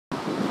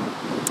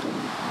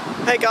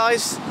Hey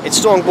guys, it's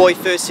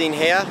Strongboy13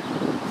 here.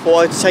 Thought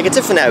I'd take a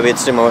different area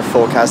to do my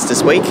forecast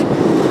this week.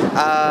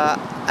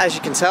 As you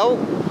can tell,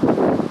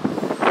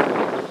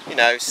 you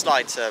know,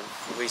 slight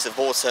breeze of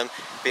autumn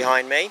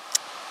behind me.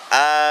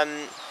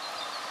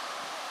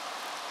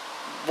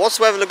 What's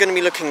the weather going to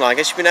be looking like?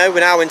 As you know,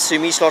 we're now into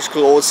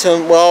meteorological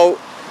autumn. Well,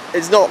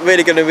 it's not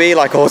really going to be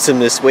like autumn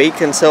this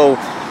week until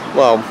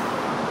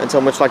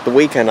much like the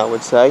weekend, I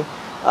would say.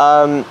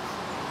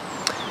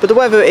 But the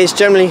weather is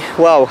generally,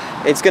 well,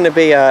 it's going to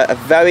be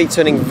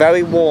turning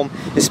very warm,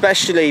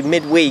 especially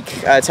midweek,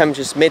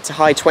 temperatures mid to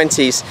high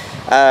 20s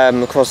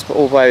across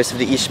all areas of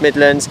the East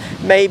Midlands,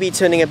 maybe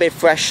turning a bit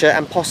fresher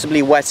and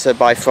possibly wetter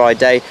by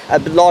Friday. A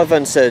lot of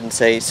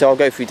uncertainty, so I'll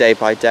go through day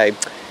by day.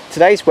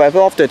 Today's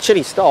weather, after a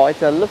chilly start,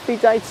 it's a lovely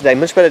day today,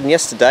 much better than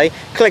yesterday.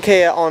 Click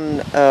here on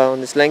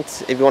this link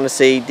if you want to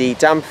see the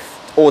damp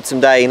autumn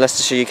day in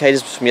Leicestershire, UK.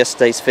 This was from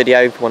yesterday's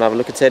video if you want to have a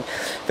look at it.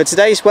 For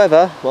today's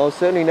weather, well,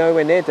 certainly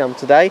nowhere near damp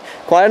today.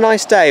 Quite a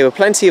nice day with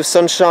plenty of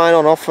sunshine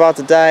on offer throughout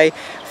the day.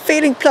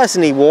 Feeling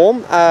pleasantly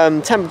warm.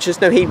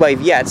 Temperatures, no heat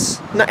wave yet.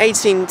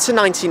 18 to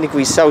 19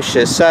 degrees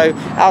Celsius. So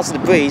out of the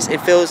breeze,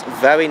 it feels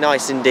very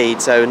nice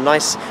indeed. So a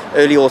nice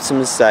early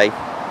autumn day.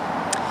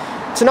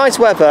 Tonight's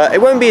weather,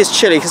 it won't be as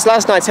chilly because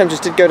last night temperatures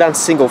did go down to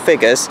single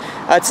figures.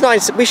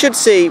 Tonight we should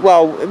see,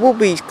 well, it will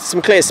be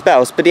some clear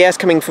spells, but the air's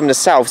coming from the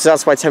south, so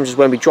that's why temperatures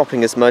won't be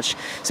dropping as much.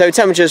 So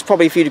temperatures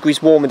probably a few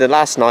degrees warmer than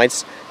last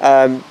night's.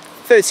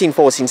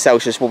 13-14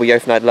 Celsius will be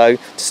overnight low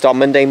to start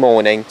Monday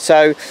morning.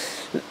 So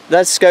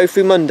let's go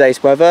through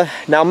Monday's weather.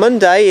 Now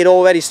Monday, it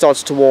already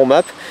starts to warm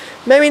up.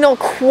 Maybe not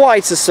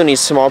quite as sunny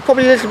as tomorrow,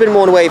 probably a little bit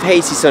more in the way of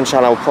hazy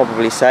sunshine, I would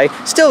probably say.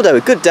 Still though,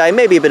 a good day,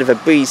 maybe a bit of a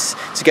breeze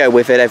to go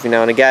with it every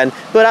now and again.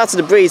 But out of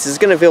the breeze, it's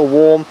going to feel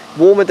warm,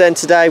 warmer than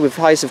today with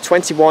highs of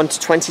 21 to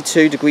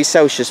 22 degrees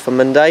Celsius for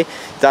Monday.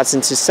 That's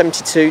into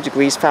 72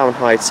 degrees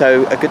Fahrenheit,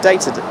 so a good day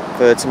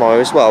for tomorrow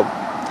as well.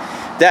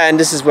 Then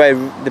this is where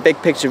the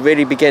big picture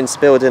really begins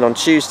to build in on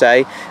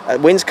Tuesday.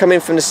 Winds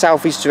coming from the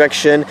southeast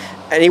direction.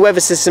 Any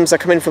weather systems that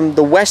come in from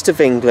the west of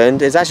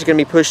England is actually going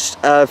to be pushed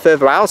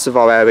further out of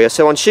our area.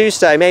 So on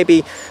Tuesday,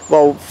 maybe,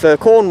 well, for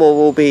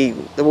Cornwall,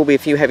 there will be a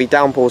few heavy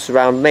downpours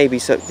around, maybe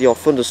the odd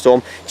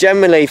thunderstorm.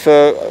 Generally,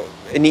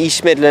 in the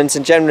East Midlands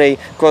and generally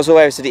across all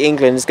areas of the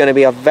England, it's going to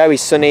be a very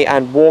sunny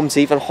and warm to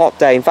even hot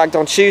day. In fact,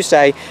 on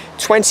Tuesday,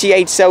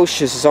 28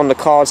 Celsius is on the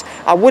cards.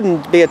 I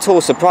wouldn't be at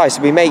all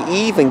surprised. We may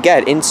even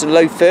get into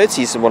low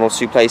 30s in one or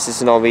two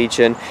places in our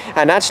region.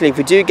 And actually, if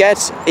we do get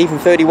even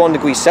 31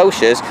 degrees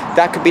Celsius,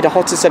 that could be the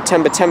hottest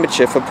September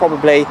temperature for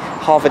probably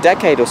half a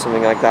decade or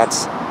something like that.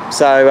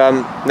 So,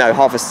 no,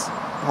 half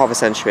a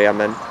century, I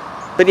meant.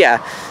 But yeah,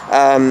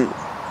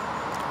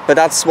 but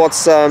that's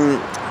what's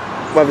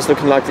weather's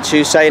looking like for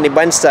Tuesday. And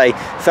Wednesday,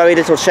 very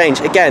little change.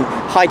 Again,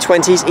 high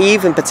 20s,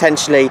 even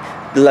potentially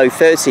low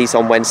 30s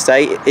on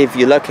Wednesday if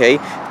you're lucky.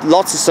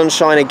 Lots of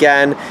sunshine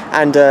again,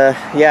 and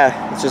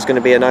yeah, it's just going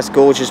to be a nice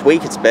gorgeous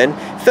week it's been.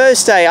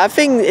 Thursday, I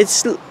think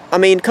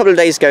a couple of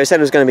days ago I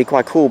said it was going to be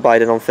quite cool by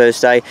then on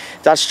Thursday.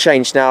 That's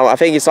changed now. I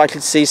think it's likely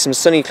to see some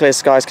sunny clear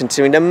skies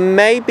continuing. There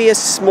may be a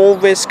small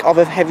risk of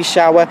a heavy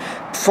shower,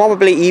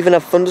 probably even a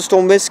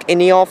thunderstorm risk in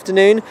the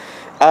afternoon.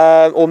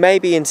 Or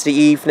maybe into the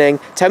evening.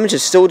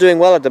 Temperatures still doing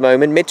well at the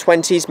moment,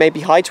 mid-20s,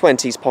 maybe high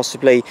 20s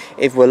possibly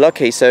if we're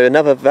lucky. So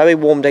another very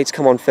warm day to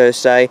come on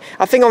Thursday.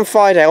 I think on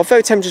Friday, although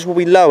temperatures will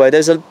be lower,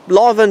 there's a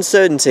lot of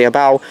uncertainty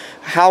about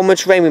how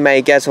much rain we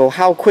may get or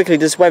how quickly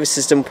this weather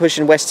system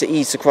pushing west to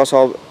east across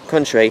our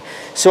country.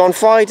 So on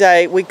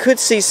Friday, we could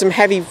see some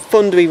heavy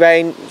thundery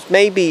rain,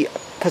 maybe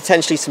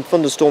potentially some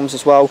thunderstorms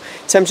as well.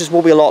 Temperatures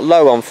will be a lot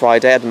lower on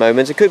Friday at the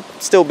moment. It could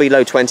still be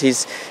low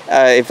 20s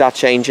if that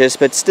changes,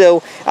 but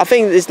still, I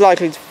think it's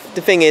likely.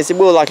 The thing is, it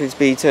will likely to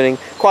be turning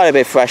quite a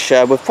bit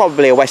fresher with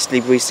probably a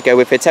westerly breeze to go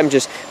with it.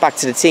 Temperatures back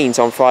to the teens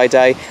on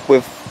Friday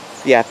with,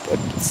 yeah,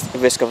 a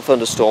risk of a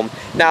thunderstorm.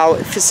 Now,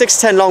 for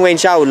 6-10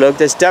 long-range outlook,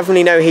 there's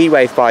definitely no heat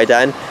wave by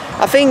then.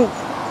 I think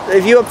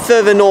if you're up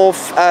further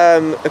north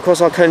across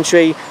our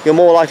country, you're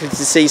more likely to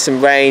see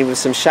some rain with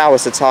some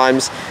showers at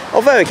times,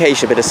 although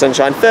occasionally a bit of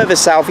sunshine. Further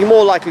south, you're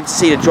more likely to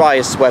see the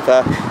driest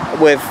weather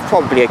with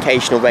probably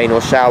occasional rain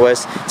or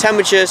showers.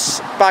 Temperatures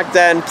back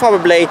then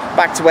probably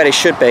back to where they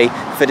should be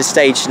for the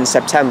stage in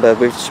September,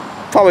 which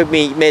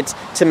probably mid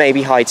to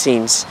maybe high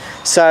teens.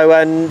 So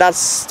and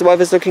that's the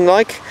weather's looking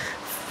like.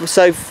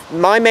 So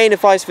my main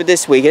advice for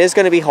this week, it is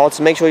going to be hot,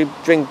 so make sure you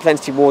drink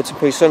plenty of water and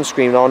put your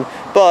sunscreen on,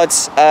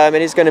 but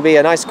it is going to be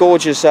a nice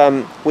gorgeous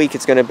week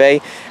it's going to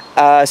be.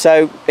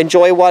 So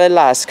enjoy it while it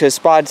lasts, because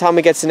by the time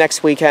we get to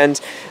next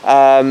weekend,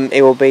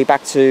 it will be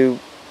back to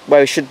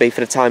where it should be for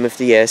the time of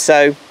the year.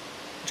 So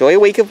enjoy a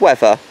week of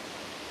weather.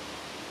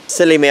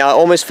 Silly me, I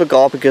almost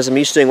forgot because I'm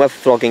used to doing weather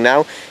vlogging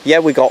now. Yeah,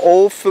 we got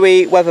all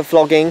 3 weather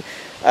vlogging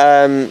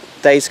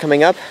days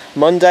coming up.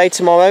 Monday,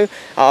 tomorrow.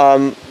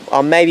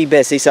 I may be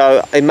busy,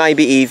 so it may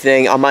be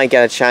evening. I might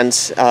get a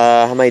chance.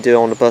 I may do it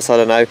on the bus, I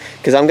don't know.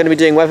 Because I'm going to be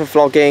doing weather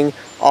vlogging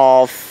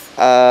of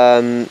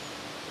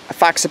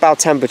facts about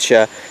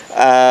temperature.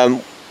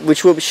 which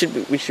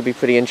should be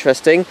pretty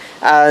interesting.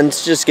 And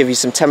just give you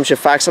some temperature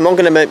facts, I'm not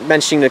going to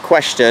mention the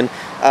question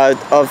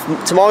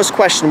of tomorrow's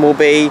question will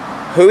be,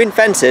 who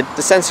invented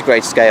the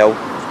centigrade scale?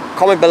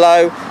 Comment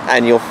below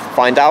and you'll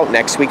find out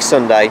next week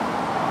Sunday.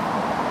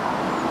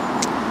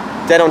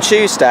 Then on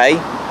Tuesday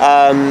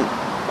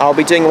I'll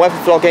be doing a weather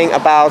vlogging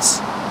about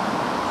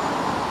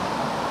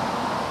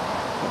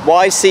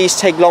why seas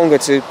take longer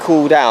to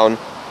cool down.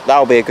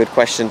 That'll be a good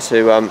question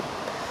to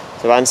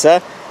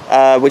answer.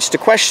 Which the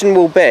question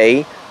will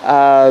be,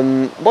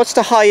 what's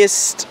the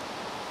highest,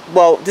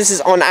 well, this is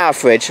on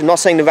average, I'm not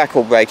saying the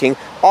record breaking,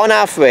 on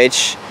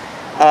average,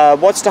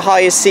 what's the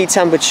highest sea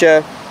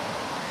temperature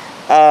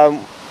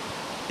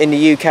in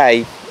the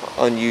UK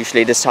on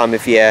usually this time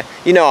of year?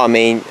 You know what I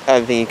mean,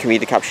 I think you can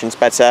read the captions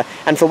better.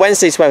 And for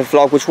Wednesday's weather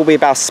vlog, which will be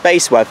about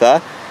space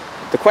weather,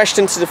 the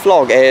question to the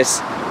vlog is,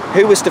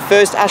 who was the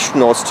first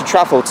astronaut to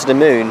travel to the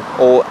moon,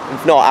 or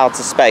if not,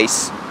 outer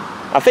space?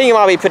 I think it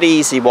might be a pretty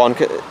easy one,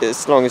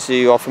 as long as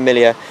you are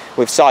familiar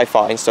with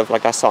sci-fi and stuff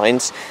like that,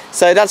 science.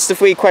 So that's the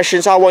 3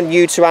 questions I want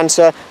you to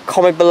answer.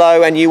 Comment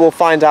below and you will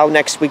find out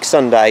next week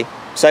Sunday.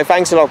 So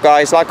thanks a lot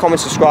guys, like,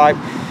 comment, subscribe.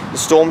 The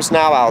storm's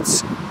now out.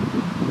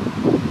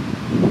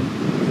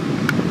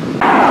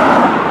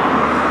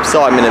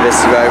 Sorry, I'm in a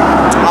busy road.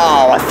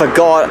 Oh, I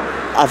forgot.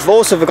 I've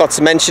also forgot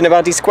to mention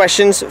about these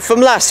questions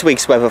from last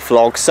week's weather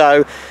vlog.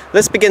 So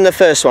let's begin the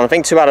first one. I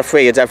think 2 out of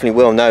 3 you definitely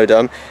will know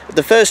them.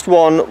 The first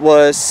one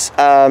was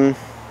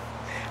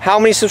how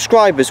many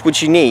subscribers would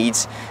you need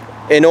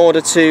in order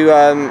to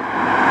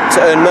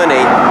earn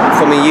money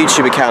from a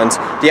YouTube account?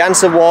 The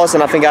answer was,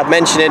 and I think I've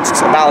mentioned it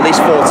about at least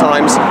 4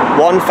 times,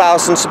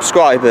 1,000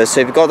 subscribers.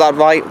 So if you got that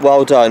right,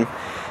 well done.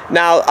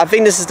 Now, I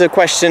think this is the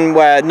question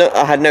where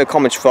I had no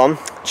comments from.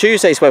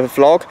 Tuesday's weather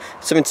vlog,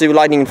 something to do with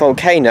lightning and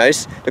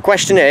volcanoes. The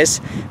question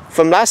is,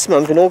 from last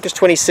month in August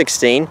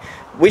 2016,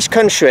 which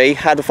country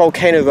had a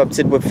volcano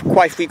erupted with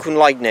quite frequent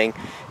lightning?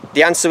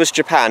 The answer was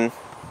Japan.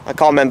 I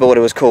can't remember what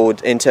it was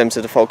called in terms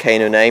of the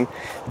volcano name.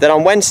 Then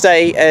on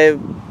Wednesday,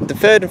 the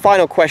third and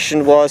final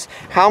question was,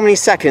 how many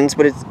seconds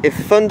would it,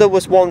 if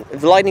the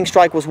lightning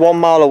strike was 1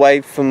 mile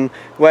away from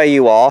where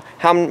you are,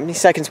 how many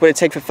seconds would it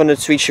take for thunder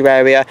to reach your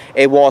area?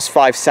 It was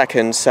 5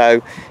 seconds,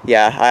 so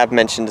yeah, I have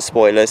mentioned the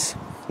spoilers.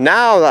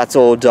 Now that's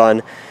all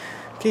done.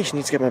 Geez, I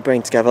need to get my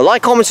brain together.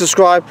 Like, comment,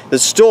 subscribe. The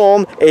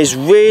storm is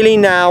really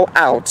now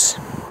out.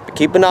 But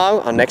keep an eye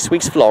on next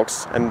week's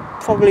vlogs and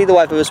probably the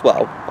weather as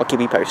well. I'll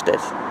keep you posted.